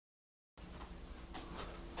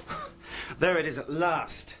There it is at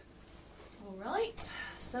last. All right,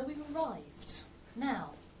 so we've arrived.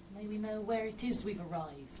 Now, may we know where it is we've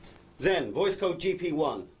arrived? Zen, voice code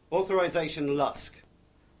GP1. Authorization Lusk.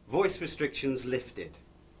 Voice restrictions lifted.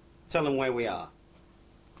 Tell them where we are.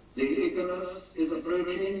 The Icarus is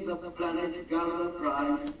approaching the planet Galva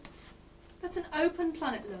Prime. That's an open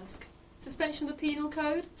planet, Lusk. Suspension of the penal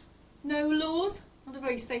code. No laws. Not a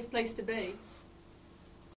very safe place to be.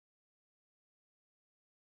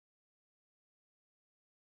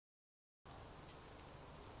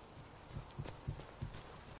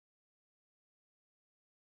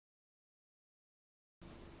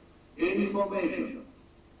 Information.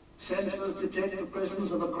 Sensors detect the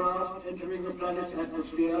presence of a craft entering the planet's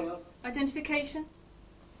atmosphere. Identification.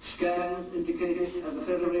 Scans indicated as a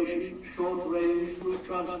Federation short-range troop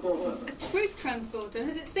transporter. A troop transporter?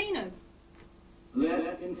 Has it seen us?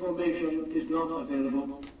 That information is not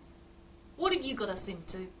available. What have you got us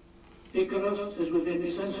into? Icarus is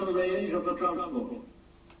within sensor range of the transport.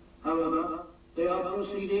 However, they are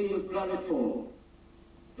proceeding with planetfall.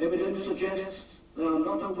 Evidence suggests they are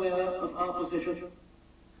not aware of our position.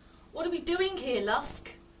 What are we doing here, Lusk?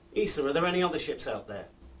 Issa, are there any other ships out there?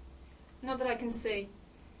 Not that I can see.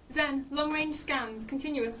 Zen, long-range scans,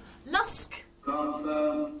 continuous. Lusk!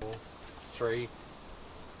 Confirm. 3.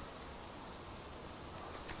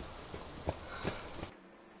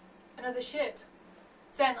 Another ship.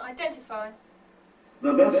 Zen, identify.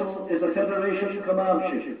 The vessel is a Federation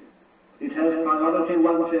command ship. It has priority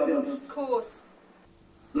 1 clearance. Course.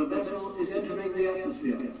 The vessel is entering the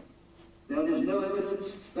atmosphere. There is no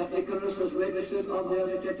evidence that Icarus has registered on their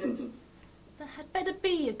detectors. There had better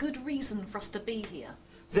be a good reason for us to be here.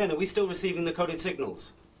 Zen, are we still receiving the coded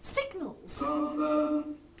signals? Signals?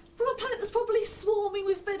 Confirm. From a planet that's probably swarming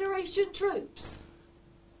with Federation troops.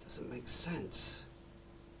 Doesn't make sense.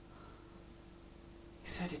 He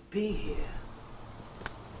said it'd be here.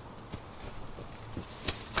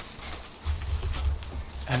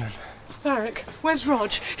 Ellen. Eric, where's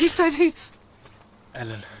Rog? He said he'd...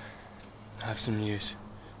 Ellen, I have some news.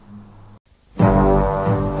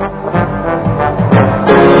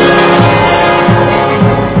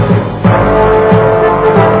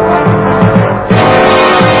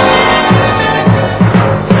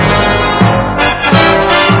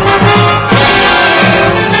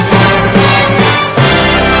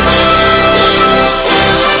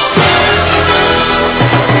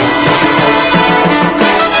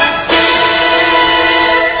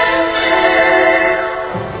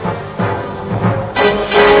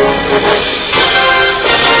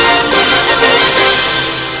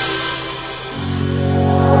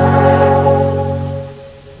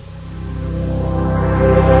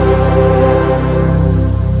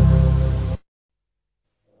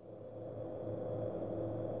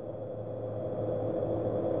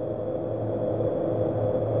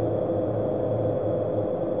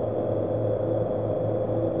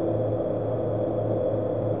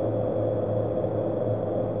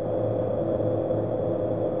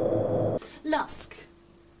 Lusk,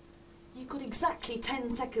 you've got exactly 10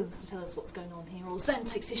 seconds to tell us what's going on here, or Zen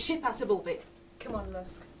takes his ship out of orbit. Come on,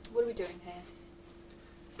 Lusk. What are we doing here?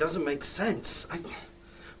 Doesn't make sense.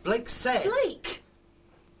 Blake said... Blake!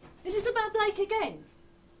 Is this about Blake again?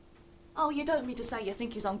 Oh, you don't mean to say you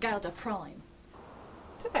think he's on Galda Prime?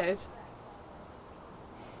 Dead?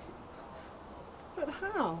 But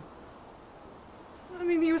how? I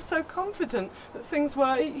mean, he was so confident that things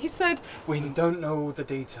were... He said... We don't know all the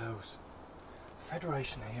details. The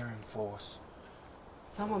Federation are here in force.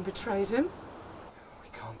 Someone betrayed him?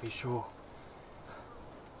 We can't be sure.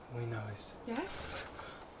 We know it. Yes?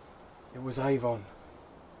 It was Avon.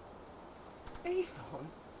 Avon?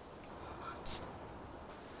 What?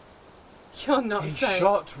 You're not He saying...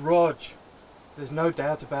 shot Rog. There's no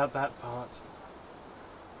doubt about that part.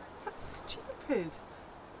 That's stupid.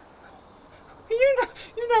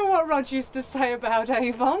 You know what Rog used to say about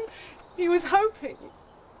Avon? He was hoping.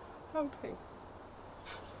 Hoping.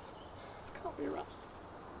 This can't be right.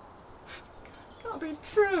 It can't be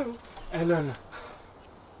true. Ellen,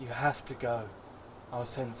 you have to go. I'll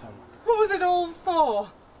send someone. What was it all for?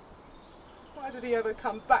 Why did he ever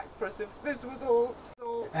come back for us if this was all...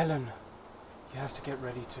 Ellen, you have to get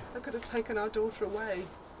ready to... I could have taken our daughter away.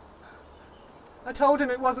 I told him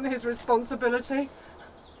it wasn't his responsibility.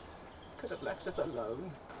 Could have left us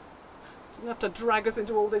alone. Didn't have to drag us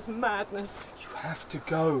into all this madness. You have to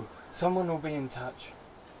go. Someone will be in touch.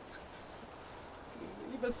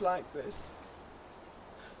 Leave us like this.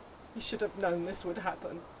 He should have known this would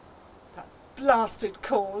happen. That blasted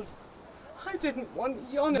cause. I didn't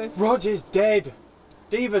want Yonith. Roger's dead.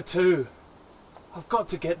 Diva too. I've got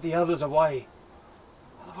to get the others away.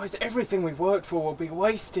 Otherwise Otherwise everything we've worked for will be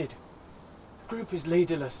wasted. The group is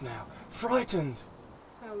leaderless now, frightened.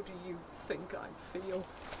 How do you think I feel?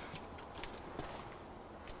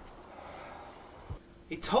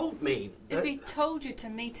 He told me that... If he told you to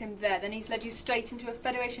meet him there, then he's led you straight into a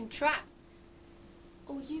Federation trap.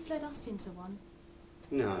 Or you've led us into one.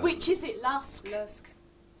 No. Which is it, Lusk? Lusk.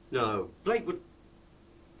 No. Blake would...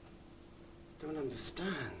 Don't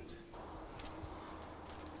understand.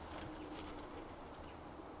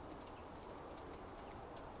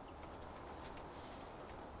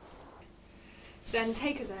 Then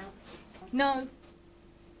take us out. No.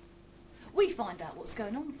 We find out what's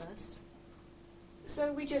going on first.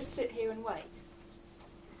 So we just sit here and wait?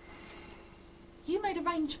 You made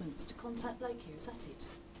arrangements to contact Blake here, is that it?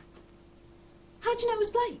 How do you know it was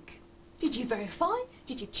Blake? Did you verify?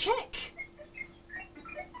 Did you check?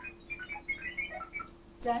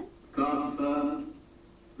 Zen? Confirmed.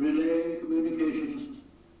 Relay communications.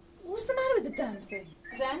 What's the matter with the damn thing?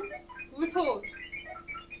 Zen? Report.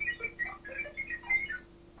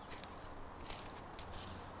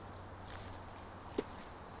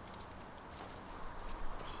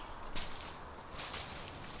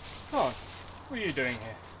 Thorn, what are you doing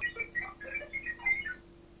here?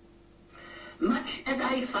 Much as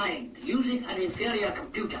I find using an inferior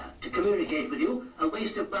computer to communicate with you a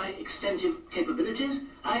waste of my extensive capabilities,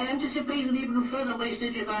 I anticipate an even further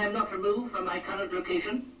wastage if I am not removed from my current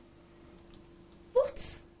location.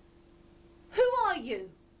 What? Who are you?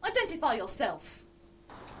 Identify yourself.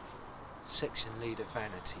 Section leader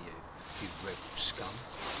Vanna to you rebel scum.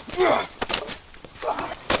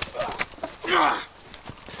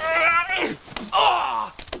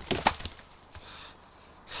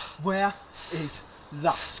 Where is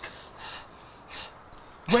Lusk?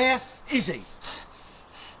 Where is he?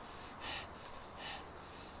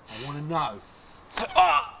 I want to know.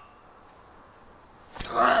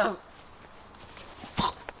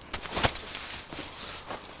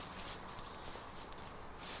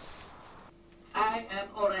 I am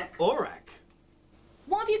Orak. Orak?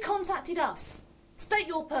 Why have you contacted us? State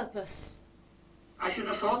your purpose. I should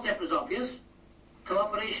have thought that was obvious.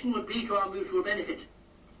 Cooperation would be to our mutual benefit.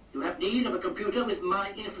 You have need of a computer with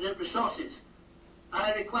my infinite resources.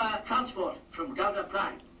 I require transport from Gouda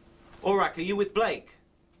Prime. Orak, are you with Blake?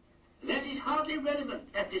 That is hardly relevant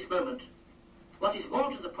at this moment. What is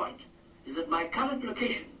more to the point is that my current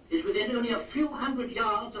location is within only a few hundred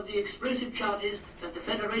yards of the explosive charges that the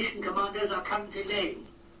Federation commanders are currently laying.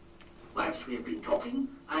 Whilst we have been talking,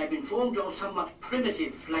 I have informed your somewhat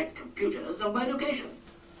primitive flight computers of my location.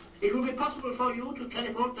 It will be possible for you to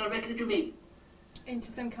teleport directly to me.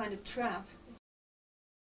 Into some kind of trap.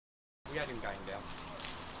 We had him going down.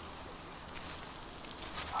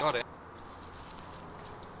 Got it.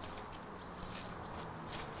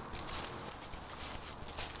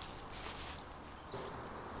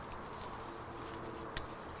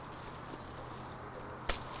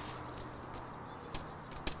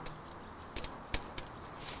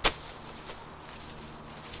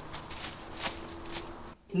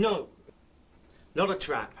 No. Not a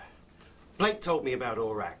trap. Blake told me about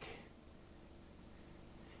Orak.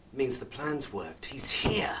 It means the plan's worked. He's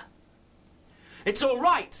here. It's all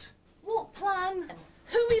right. What plan?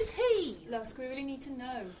 Who is he? Lusk, we really need to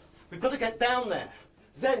know. We've got to get down there.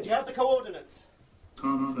 Zen, do you have the coordinates?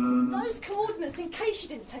 Confirmed. Those coordinates, in case you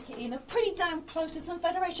didn't take it in, are pretty damn close to some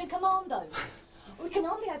Federation commandos. We can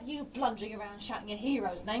hardly have you blundering around shouting your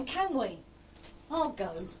hero's name, can we? I'll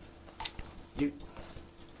go.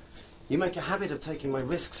 You make a habit of taking my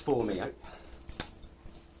risks for me. I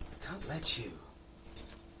can't let you.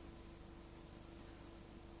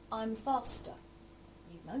 I'm faster.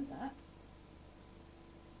 You know that.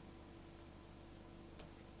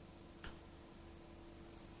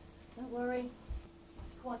 Don't worry.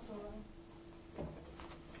 Quite all right.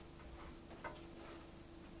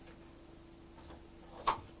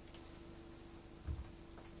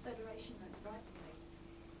 Federation don't frighten me.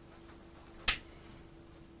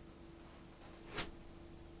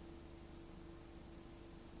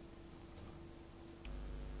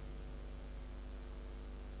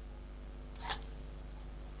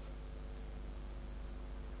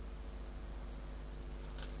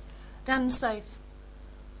 Damn safe.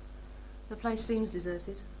 The place seems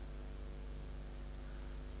deserted.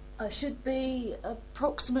 I should be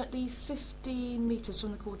approximately 15 metres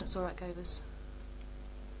from the coordinates Orak gave us.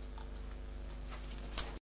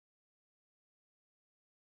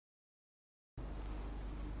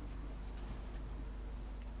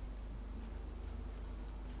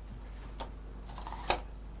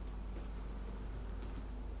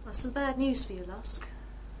 I've some bad news for you, Lusk.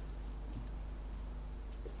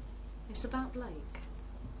 It's about Blake.